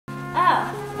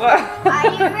Are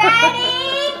you ready?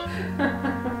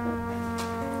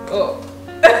 Oh.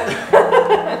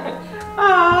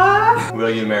 Aww. Will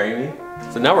you marry me?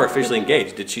 So now we're officially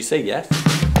engaged. Did she say yes?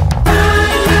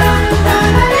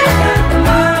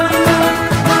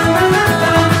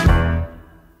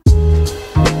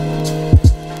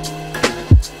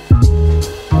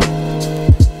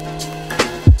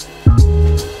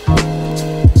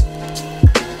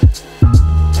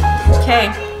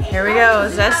 Okay, here we go,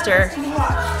 zester.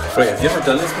 Wait, have you ever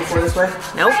done this before this way?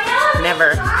 Nope,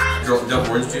 never. You dump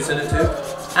orange juice in it too?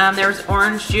 There was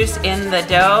orange juice in the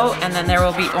dough, and then there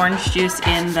will be orange juice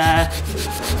in the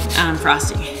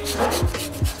frosting.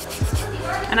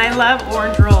 And I love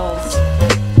orange rolls.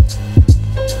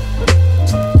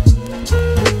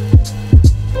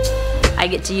 I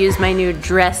get to use my new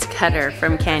dress cutter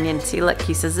from Canyon. See, look,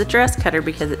 he says a dress cutter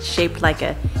because it's shaped like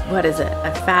a, what is it?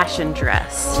 A fashion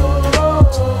dress.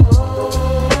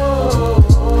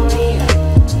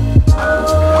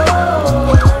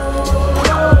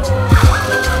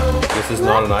 This is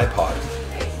not an iPod.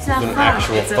 It's not an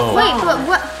actual phone. Wait, but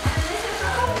what?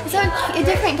 Is there a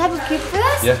different type of cube for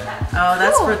this? Yeah. Oh,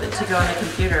 that's for to go on the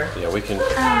computer. Yeah, we can.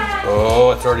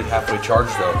 Oh, it's already halfway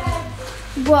charged though.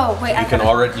 Whoa, wait. You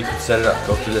can set it up.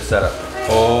 Go through the setup.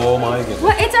 Oh my goodness.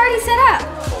 What? It's already set up.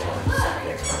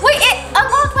 Wait, it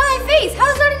unlocked my face. How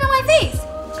does it already know my face?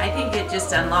 I think it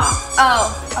just unlocked.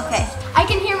 Oh, okay. I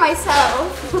can hear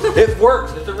myself. It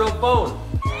works. It's a real phone.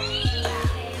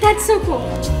 That's so cool.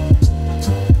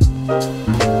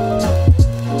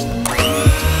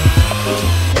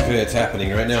 Okay, it's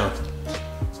happening right now.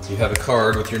 You have a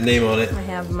card with your name on it. I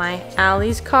have my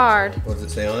Allie's card. What does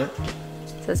it say on it?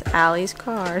 It says Allie's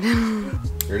card.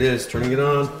 Here it is, turning it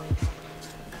on.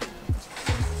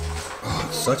 Oh,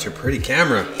 it's such a pretty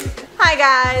camera. Hi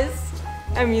guys.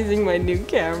 I'm using my new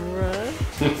camera.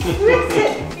 You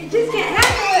just can't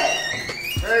handle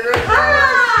it.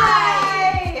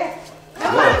 Hi!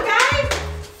 Come on, guys.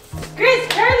 Chris,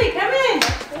 Charlie, come in.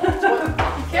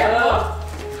 Careful.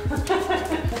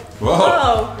 Whoa.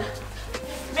 Whoa.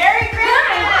 Merry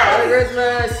Christmas! Merry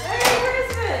Christmas. Merry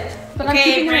Christmas!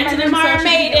 Okay, Branson and Mara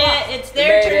made it. It's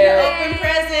their turn to open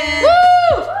presents.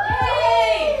 Woo!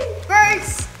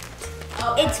 First,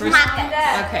 it's my turn.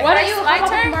 Okay. Why don't you hop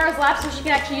up on Mara's lap so she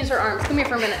can actually use her arms? Come here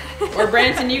for a minute. Or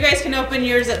Branson, you guys can open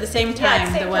yours at the same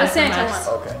time. The one from Santa us.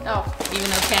 one. Okay. Oh. Even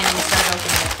though Canyon started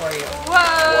opening it for you.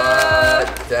 What?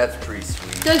 That's pretty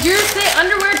sweet. Does yours say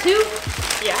underwear too?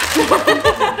 Yeah.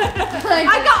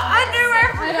 I got underwear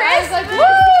for Christmas.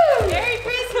 Woo! Merry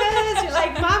Christmas! You're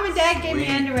like, Mom and Dad gave me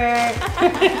underwear.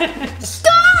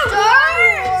 Star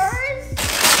Wars!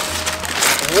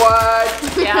 What?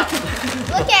 Yeah.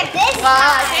 Look at this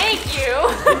side. Thank you.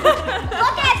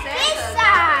 Look at this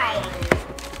side.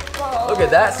 Look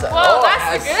at that side. Whoa, Oh,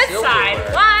 that's it the has good side.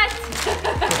 silverware. What?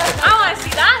 I want to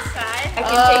see that side. I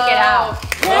can take it out.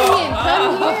 Canyon,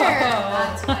 come here.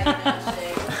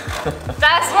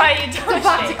 That's why you don't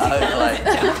shake.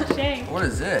 Like, what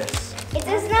is this? It's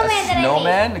a A snowman that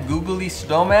snowman? A googly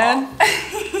snowman? I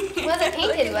made. What was it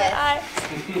painted with?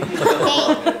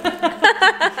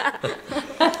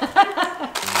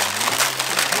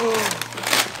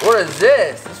 What is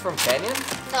this? This from Canyon?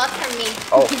 No, it's from me.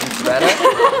 Oh, from Savannah? Who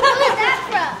is that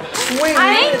from? Sweet.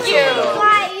 Thank you.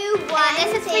 Why you want?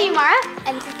 This is for you, Mara,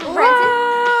 and this is from Branson.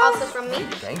 Also from me.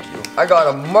 Thank you. I got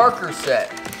a marker set.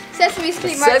 Sesame A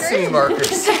Street markers. sesame marker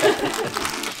set.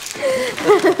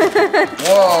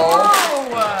 Whoa.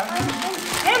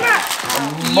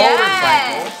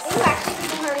 Motorcycle. Ooh, actually, this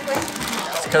is really good.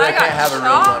 It's because I can't have a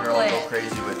real one or I'll go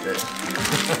crazy with it.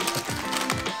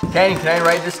 Canyon, can I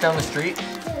ride this down the street?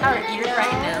 I'll eat it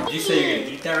right now. Did you say you're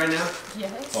gonna eat that right now?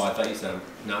 Yes. Oh, I thought you said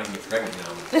now I can get pregnant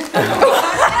now.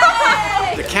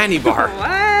 The candy bar. What?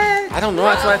 I don't know.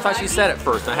 That's what I thought she said at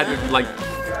first. I had to like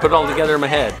put it all together in my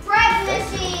head.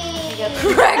 Pregnancy.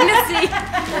 Pregnancy.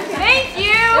 Thank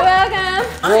you. You're welcome.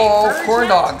 Whoa, corn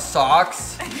dog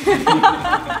socks.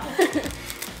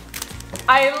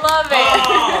 I love it.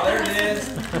 Oh, there it is.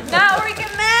 Now we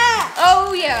can match.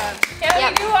 Oh yeah.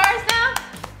 Can we do ours now?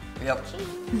 Yep.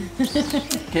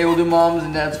 Okay, we'll do mom's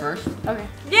and dad's first. Okay.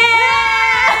 Yeah!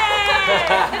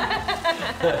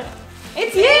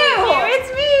 It's you. It's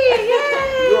me.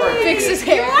 Yay. Fix his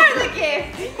hair. You are the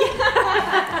gift.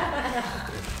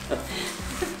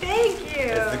 Thank you.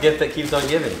 It's the gift that keeps on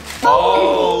giving.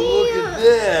 Oh, look at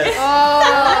this.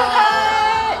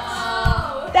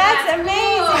 That's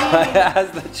amazing. It has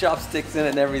the chopsticks in it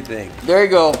and everything. There you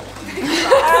go. All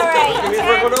right. Give me the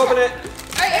first one to open it.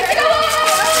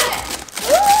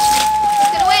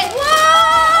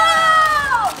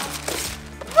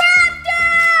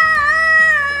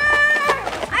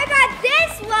 I got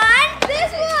this one.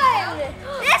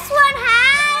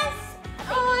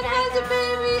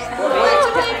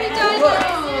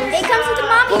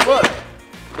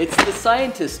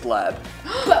 scientist lab.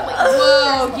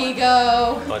 Whoa,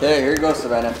 Gigo. There, here you go,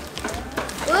 Savannah.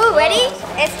 Ooh, ready?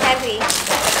 It's heavy.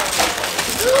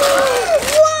 Whoa!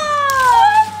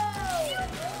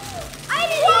 I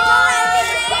didn't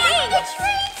know the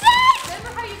train set! Remember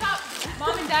how you got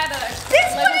Mom and Dad a This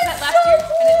Lego one is set last year and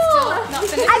it's still so not cool!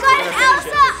 finished? I got an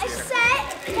Elsa set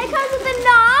that comes with a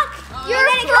knock. Your and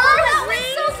then it comes with a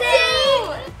ring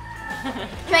set.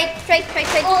 Trade.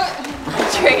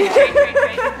 Trade.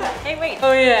 Hey, wait.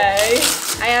 Oh yeah.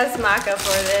 I asked Maka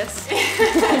for this.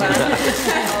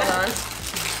 Hold on.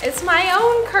 It's my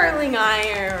own curling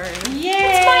iron. Yay!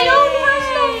 It's my own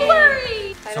personal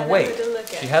flurry. So wait,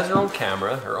 she has her own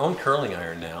camera, her own curling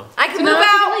iron now. I can move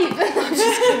out.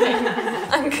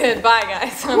 I'm good. Bye,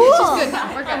 guys. She's good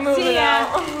now. We're good. I'm moving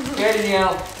out. Getting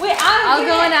out. Wait, I'll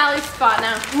go in Allie's spot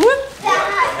now.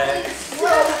 That is so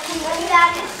cool.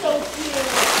 That is so cute.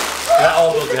 That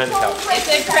all goes behind the couch. It's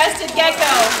a crested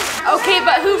gecko. Okay,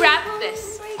 but who wrapped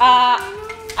this?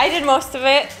 I did most of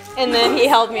it, and then he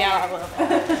held me out a little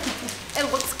bit. It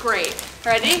looks great.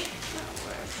 Ready?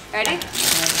 Ready?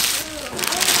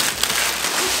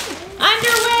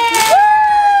 Underwear!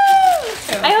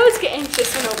 I always get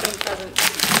anxious when opening presents.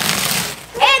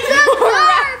 It's a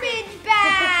garbage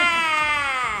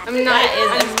bag. I'm not. That is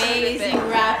amazing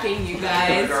wrapping, you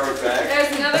guys.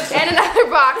 There's another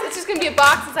box. It's just gonna be a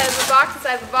box inside of a box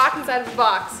inside of a box inside of a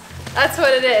box. That's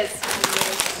what it is.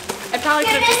 I probably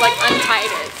could have just like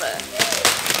untied it, but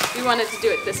we wanted to do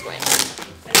it this way.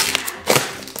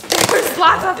 There's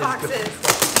lots of boxes.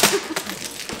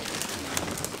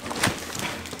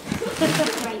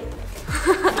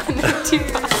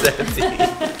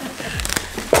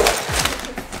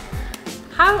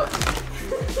 How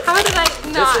did I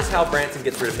not? This is how Branson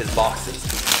gets rid of his boxes.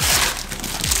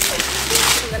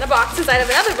 And then a box inside of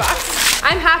another box.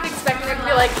 I'm half expecting there to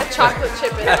be like a chocolate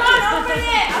chip in it. Come on, open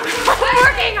it! I'm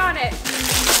working on it.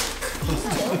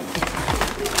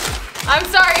 I'm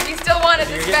sorry if you still wanted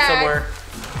You're this getting bag. somewhere.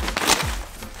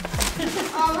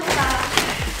 Oh my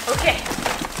gosh. Okay.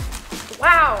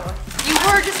 Wow. You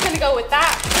were just gonna go with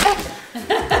that.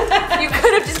 You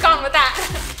could have just gone with that.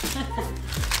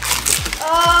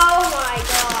 Oh my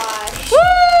gosh. Woo!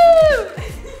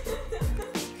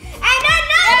 And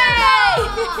another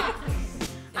box.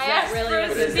 I asked really for what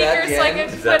the is that, speakers so I Jen? could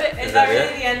Is put that- it. is that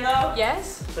it? the end though?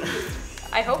 Yes.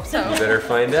 I hope so. You better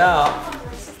find out.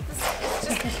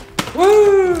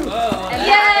 Whoa.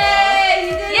 Yay!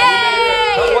 You did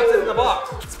it! But what's in the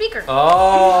box? Speaker.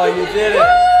 Oh, you did it.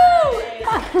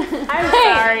 I'm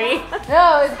sorry.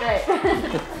 No, it was great.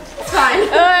 It's fine.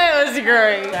 Oh, it was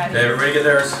great. Okay, everybody get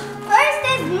theirs. First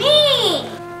is me.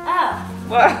 Oh.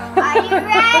 What? Are you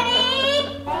ready?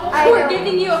 We're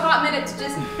giving you a hot minute to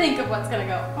just think of what's gonna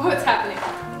go. What's happening.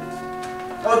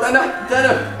 Oh, Dana.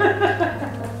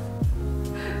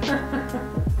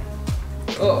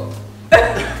 Oh.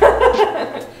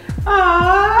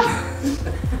 Aww.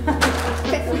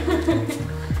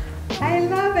 I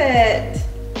love it.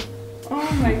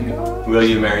 Oh my god. Will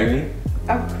you marry me?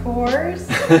 Of course.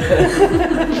 I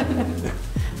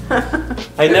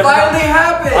never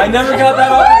happened. I never got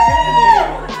that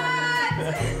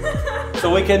opportunity.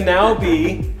 So we can now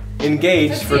be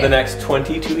engaged for the next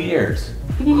 22 years.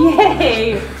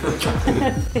 Yay.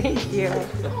 Thank you.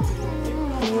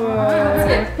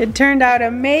 Whoa. It turned out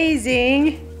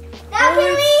amazing. Now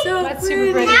can we? That's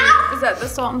super pretty. Now? Is that the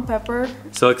salt and pepper?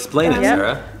 So explain it, Yep.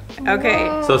 Sarah.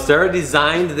 Okay. So Sarah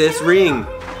designed this ring.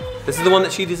 This is the one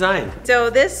that she designed. So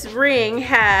this ring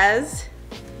has,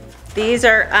 these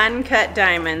are uncut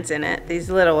diamonds in it, these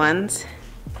little ones.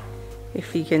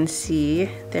 If you can see,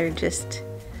 they're just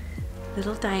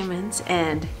little diamonds.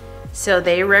 And so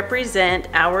they represent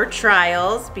our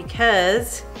trials,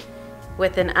 because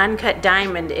with an uncut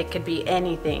diamond, it could be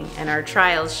anything. And our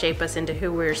trials shape us into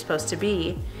who we're supposed to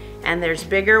be. And there's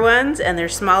bigger ones and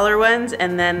there's smaller ones,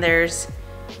 and then there's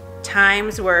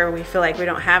times where we feel like we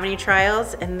don't have any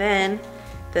trials, and then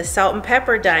the salt and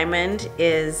pepper diamond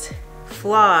is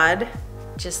flawed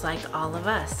just like all of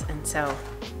us, and so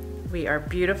we are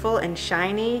beautiful and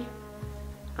shiny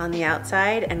on the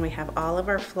outside, and we have all of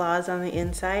our flaws on the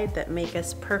inside that make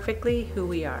us perfectly who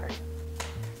we are.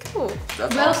 Cool.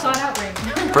 That's Well awesome. thought out ring.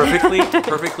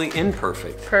 Perfectly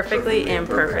imperfect. Perfectly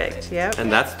imperfect. Yep.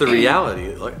 And that's the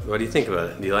reality. What do you think about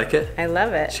it? Do you like it? I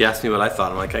love it. She asked me what I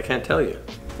thought. I'm like, I can't tell you.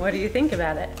 What do you think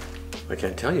about it? I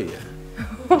can't tell you yet.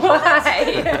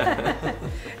 Why?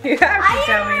 You have to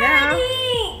tell me now.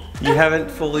 You haven't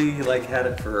fully had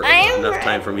it for enough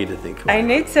time for me to think about I it.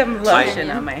 need some lotion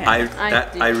on my hands.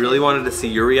 I really wanted to see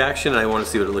your reaction, and I wanted to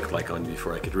see what it looked like on you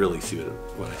before I could really see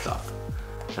what I thought.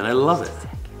 And I love it.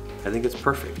 I think it's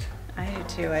perfect. I do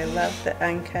too. I love the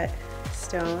uncut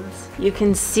stones. You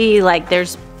can see like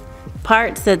there's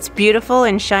parts that's beautiful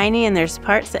and shiny, and there's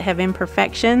parts that have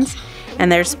imperfections,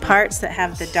 and there's parts that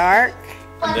have the dark.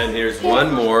 And then here's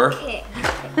one more that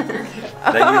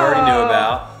you already knew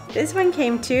about. This one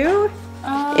came too.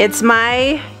 It's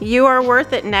my You Are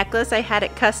Worth It necklace. I had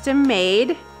it custom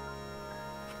made,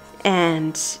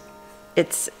 and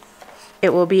it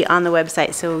will be on the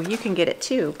website, so you can get it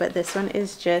too. But this one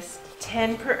is just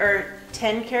 10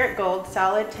 karat gold,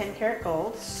 solid 10 karat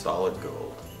gold. Solid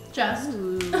gold. Just.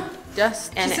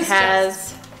 And it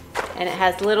has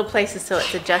little places so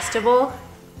it's adjustable.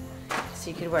 So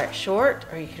you could wear it short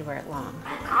or you could wear it long.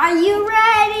 Are you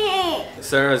ready?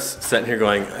 Sarah's sitting here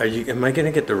going, am I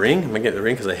gonna get the ring? Am I getting the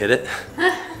ring because I hit it?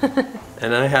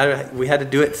 And we had to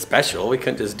do it special. We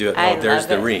couldn't just do it, oh, there's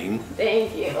the ring.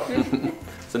 Thank you.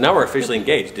 So now we're officially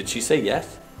engaged. Did she say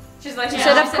yes? She's like, She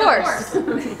said, of course.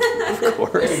 Of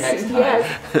course. Yes.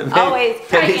 Always.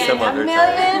 Maybe some other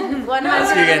time. 100.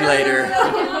 See you again later.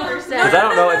 Because I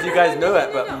don't know if you guys know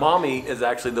it, but Mommy is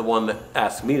actually the one that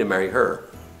asked me to marry her.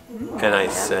 And I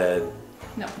said,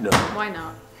 no. Why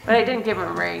not? But I didn't give him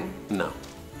a ring. No.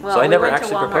 Well, So I never we went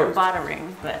actually to Walmart proposed. and bought a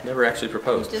ring, but Never actually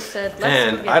proposed. Just said, let's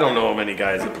And go get I don't know many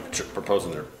guys that propose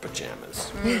in their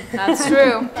pajamas. That's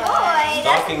true. Boy,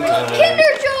 Stocking time.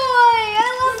 Kinder Joy! I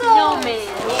love those. No man.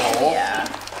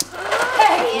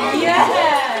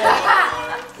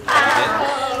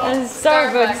 A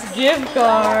Starbucks gift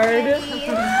card.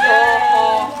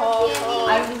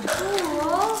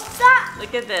 Stop.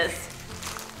 look at this.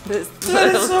 This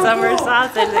little summer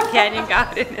sausage that Canyon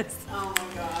got in his.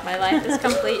 My life is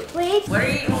complete. Wait. What are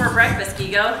you eating for breakfast,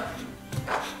 Gigo?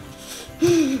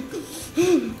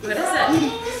 What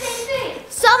is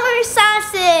it? Summer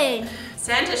sausage.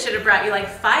 Santa should have brought you like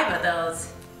 5 of those.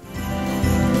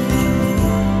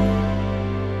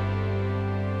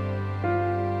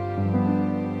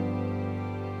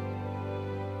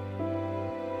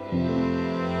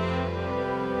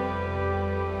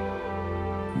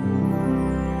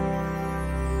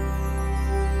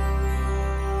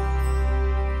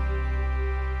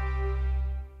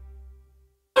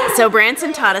 So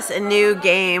Branson taught us a new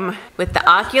game with the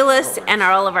Oculus and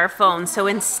all of our phones. So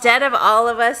instead of all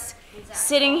of us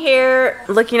sitting here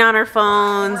looking on our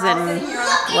phones and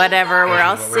whatever, we're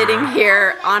all sitting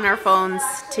here on our phones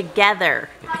together.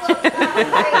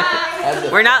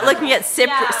 We're not looking at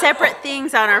separate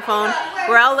things on our phone.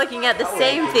 We're all looking at the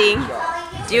same thing,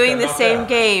 doing the same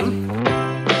game.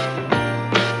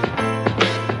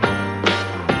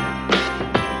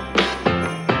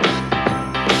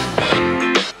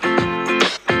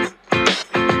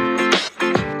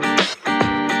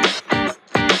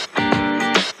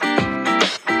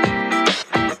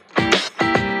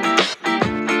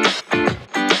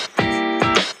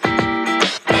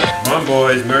 Come on,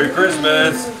 boys. Merry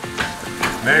Christmas.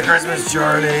 Merry Christmas,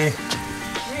 Charlie.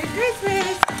 Merry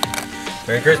Christmas.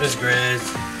 Merry Christmas, Chris.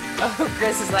 Oh,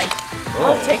 Chris is like,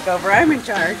 I'll take over. I'm in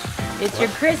charge. It's your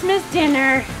Christmas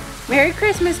dinner. Merry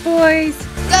Christmas, boys.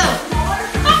 Go.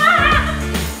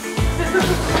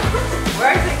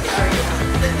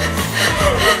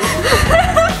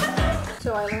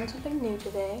 So I learned something new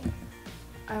today.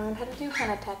 I learned how to do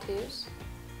henna tattoos.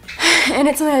 And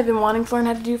it's something I've been wanting to learn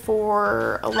how to do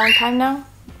for a long time now.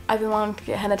 I've been wanting to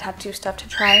get henna tattoo stuff to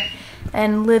try,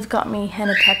 and Liv got me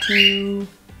henna tattoo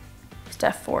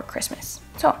stuff for Christmas.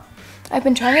 So I've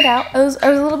been trying it out. I was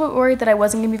a little bit worried that I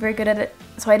wasn't gonna be very good at it,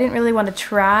 so I didn't really want to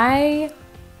try.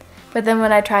 But then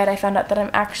when I tried, I found out that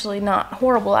I'm actually not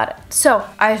horrible at it. So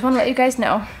I just want to let you guys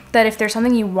know that if there's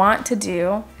something you want to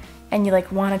do and you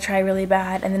like want to try really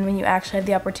bad, and then when you actually have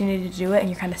the opportunity to do it and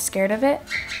you're kind of scared of it,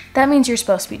 that means you're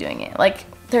supposed to be doing it. Like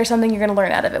there's something you're gonna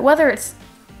learn out of it. Whether it's,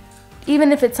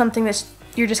 even if it's something that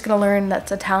you're just gonna learn that's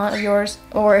a talent of yours,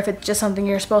 or if it's just something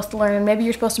you're supposed to learn and maybe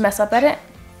you're supposed to mess up at it,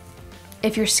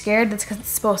 if you're scared, that's because it's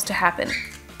supposed to happen.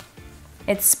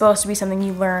 It's supposed to be something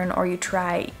you learn or you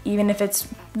try, even if it's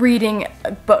reading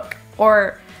a book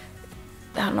or,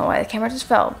 I don't know why the camera just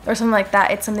fell, or something like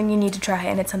that. It's something you need to try,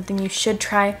 and it's something you should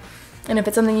try. And if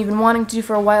it's something you've been wanting to do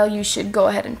for a while, you should go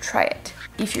ahead and try it.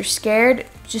 If you're scared,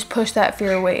 just push that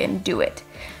fear away and do it.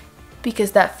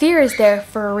 Because that fear is there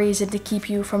for a reason, to keep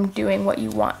you from doing what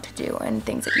you want to do and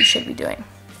things that you should be doing.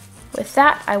 With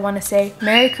that, I want to say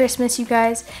Merry Christmas, you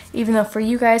guys. Even though for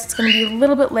you guys it's going to be a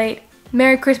little bit late,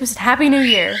 Merry Christmas and Happy New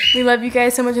Year. We love you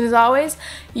guys so much, and as always,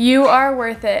 you are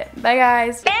worth it. Bye,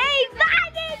 guys. Bye.